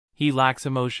He lacks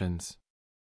emotions.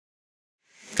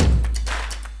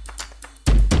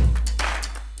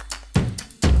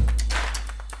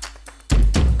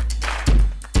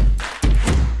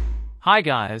 Hi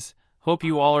guys, hope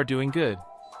you all are doing good.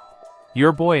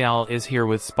 Your boy Al is here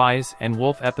with Spice and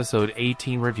Wolf episode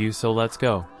 18 review, so let's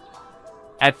go.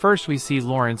 At first we see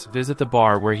Lawrence visit the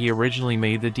bar where he originally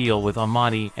made the deal with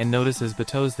Amadi and notices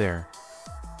Bateau's there.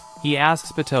 He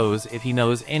asks Bateau's if he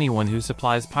knows anyone who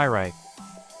supplies pyrite.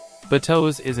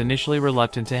 Bateau's is initially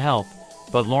reluctant to help,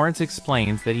 but Lawrence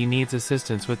explains that he needs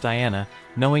assistance with Diana,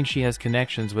 knowing she has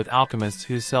connections with alchemists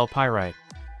who sell pyrite.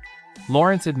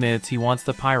 Lawrence admits he wants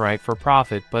the pyrite for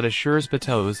profit but assures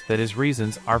Bateau's that his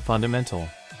reasons are fundamental.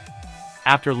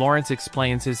 After Lawrence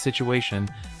explains his situation,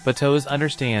 Bateau's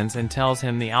understands and tells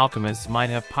him the alchemists might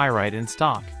have pyrite in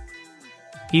stock.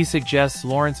 He suggests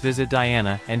Lawrence visit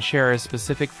Diana and share a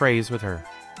specific phrase with her.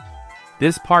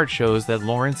 This part shows that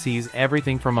Lawrence sees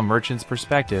everything from a merchant's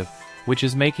perspective, which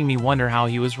is making me wonder how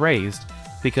he was raised,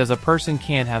 because a person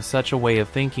can't have such a way of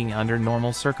thinking under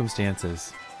normal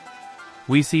circumstances.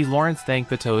 We see Lawrence thank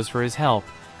Bateau's for his help,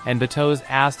 and Bateau's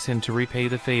asks him to repay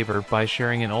the favor by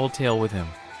sharing an old tale with him.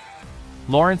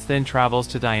 Lawrence then travels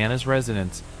to Diana's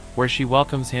residence, where she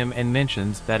welcomes him and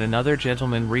mentions that another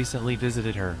gentleman recently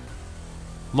visited her.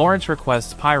 Lawrence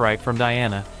requests pyrite from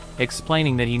Diana,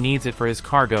 explaining that he needs it for his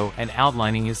cargo and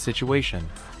outlining his situation.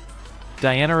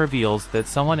 Diana reveals that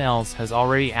someone else has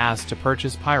already asked to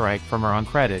purchase pyrite from her on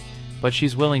credit, but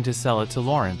she's willing to sell it to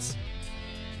Lawrence.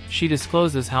 She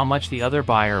discloses how much the other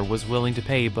buyer was willing to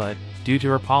pay but, due to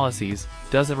her policies,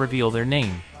 doesn't reveal their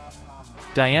name.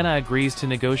 Diana agrees to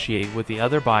negotiate with the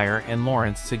other buyer and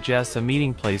Lawrence suggests a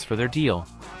meeting place for their deal.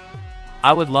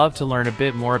 I would love to learn a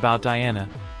bit more about Diana,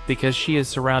 because she is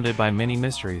surrounded by many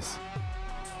mysteries.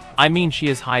 I mean, she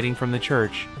is hiding from the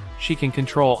church, she can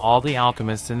control all the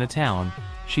alchemists in the town,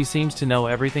 she seems to know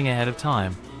everything ahead of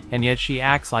time, and yet she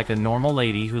acts like a normal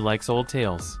lady who likes old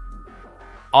tales.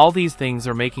 All these things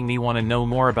are making me want to know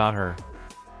more about her.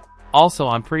 Also,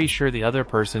 I'm pretty sure the other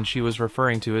person she was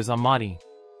referring to is Amadi.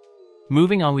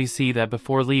 Moving on, we see that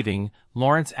before leaving,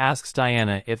 Lawrence asks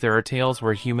Diana if there are tales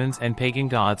where humans and pagan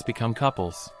gods become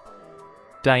couples.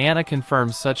 Diana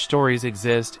confirms such stories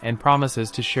exist and promises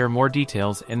to share more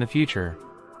details in the future.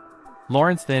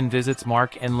 Lawrence then visits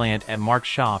Marc and Lant at Marc's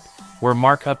shop, where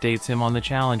Marc updates him on the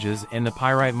challenges in the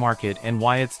pyrite market and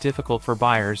why it's difficult for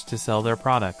buyers to sell their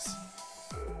products.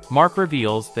 Marc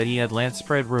reveals that he had Lant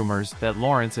spread rumors that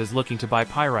Lawrence is looking to buy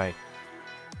pyrite.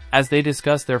 As they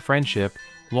discuss their friendship,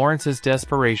 Lawrence's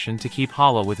desperation to keep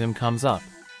holo with him comes up.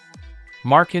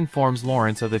 Marc informs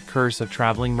Lawrence of the curse of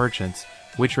traveling merchants,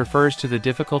 which refers to the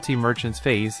difficulty merchants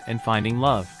face in finding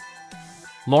love.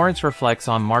 Lawrence reflects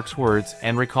on Marc's words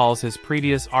and recalls his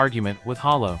previous argument with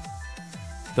holo.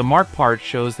 The Marc part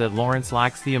shows that Lawrence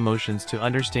lacks the emotions to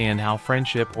understand how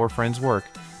friendship or friends work,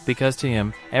 because to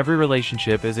him, every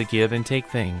relationship is a give and take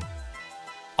thing.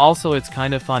 Also, it's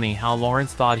kind of funny how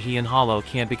Lawrence thought he and holo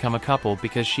can't become a couple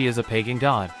because she is a pagan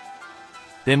god.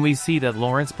 Then we see that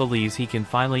Lawrence believes he can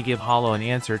finally give holo an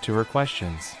answer to her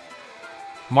questions.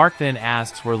 Marc then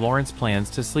asks where Lawrence plans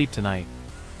to sleep tonight.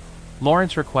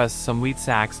 Lawrence requests some wheat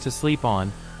sacks to sleep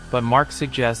on, but Marc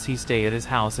suggests he stay at his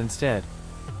house instead.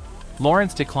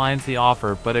 Lawrence declines the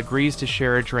offer but agrees to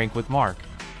share a drink with Marc.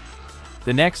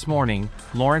 The next morning,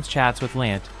 Lawrence chats with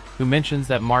Lant, who mentions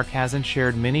that Marc hasn't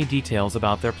shared many details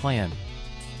about their plan.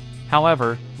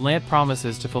 However, Lant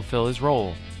promises to fulfill his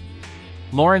role.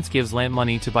 Lawrence gives Lant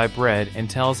money to buy bread and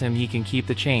tells him he can keep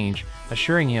the change,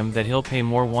 assuring him that he'll pay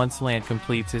more once Lant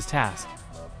completes his task.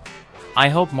 I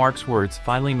hope Marc's words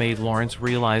finally made Lawrence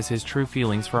realize his true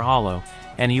feelings for holo,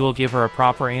 and he will give her a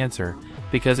proper answer,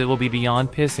 because it will be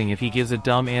beyond pissing if he gives a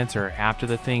dumb answer after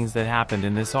the things that happened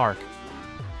in this arc.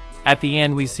 At the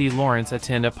end, we see Lawrence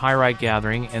attend a pyrite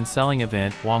gathering and selling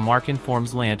event while Marc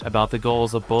informs Lant about the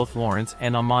goals of both Lawrence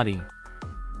and Amadi.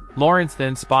 Lawrence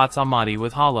then spots Amadi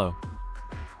with holo.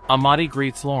 Amadi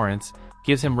greets Lawrence,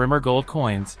 gives him Rimmer gold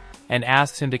coins, and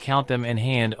asks him to count them and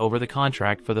hand over the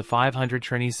contract for the 500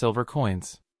 Trini silver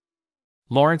coins.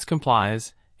 Lawrence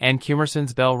complies, and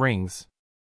Kumerson's bell rings.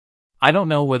 I don't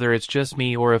know whether it's just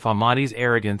me or if Amadi's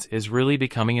arrogance is really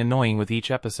becoming annoying with each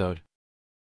episode.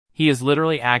 He is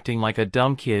literally acting like a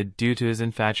dumb kid due to his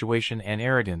infatuation and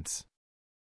arrogance.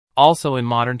 Also, in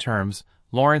modern terms,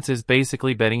 Lawrence is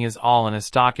basically betting his all on a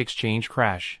stock exchange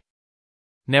crash.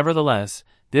 Nevertheless,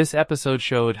 this episode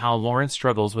showed how Lawrence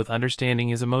struggles with understanding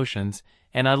his emotions,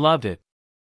 and I loved it.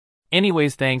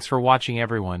 Anyways, thanks for watching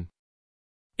everyone.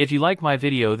 If you like my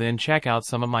video, then check out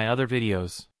some of my other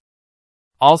videos.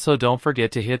 Also, don't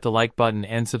forget to hit the like button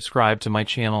and subscribe to my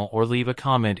channel or leave a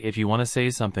comment if you want to say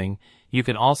something. You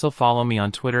can also follow me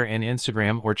on Twitter and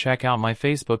Instagram or check out my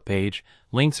Facebook page.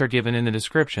 Links are given in the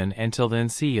description. Until then,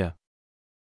 see ya.